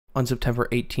On September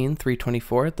 18,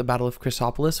 324, the Battle of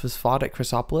Chrysopolis was fought at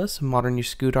Chrysopolis, modern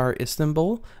Üsküdar,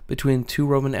 Istanbul, between two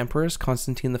Roman emperors,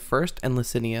 Constantine I and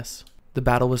Licinius. The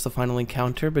battle was the final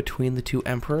encounter between the two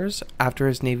emperors. After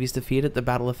his navy's defeat at the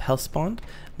Battle of Hellespont,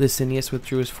 Licinius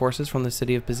withdrew his forces from the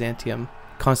city of Byzantium.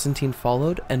 Constantine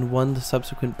followed and won the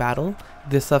subsequent battle.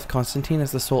 This left Constantine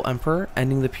as the sole emperor,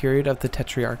 ending the period of the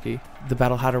Tetrarchy. The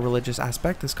battle had a religious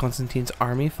aspect as Constantine's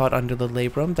army fought under the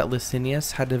labrum that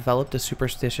Licinius had developed a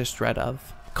superstitious dread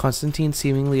of. Constantine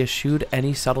seemingly eschewed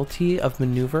any subtlety of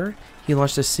maneuver. He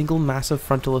launched a single massive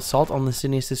frontal assault on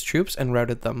Licinius' troops and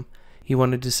routed them. He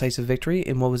won a decisive victory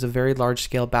in what was a very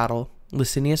large-scale battle.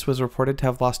 Licinius was reported to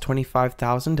have lost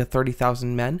 25,000 to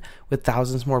 30,000 men, with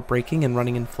thousands more breaking and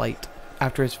running in flight.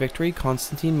 After his victory,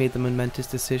 Constantine made the momentous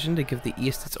decision to give the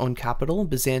East its own capital,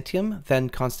 Byzantium, then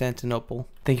Constantinople.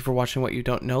 Thank you for watching What You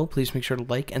Don't Know. Please make sure to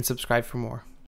like and subscribe for more.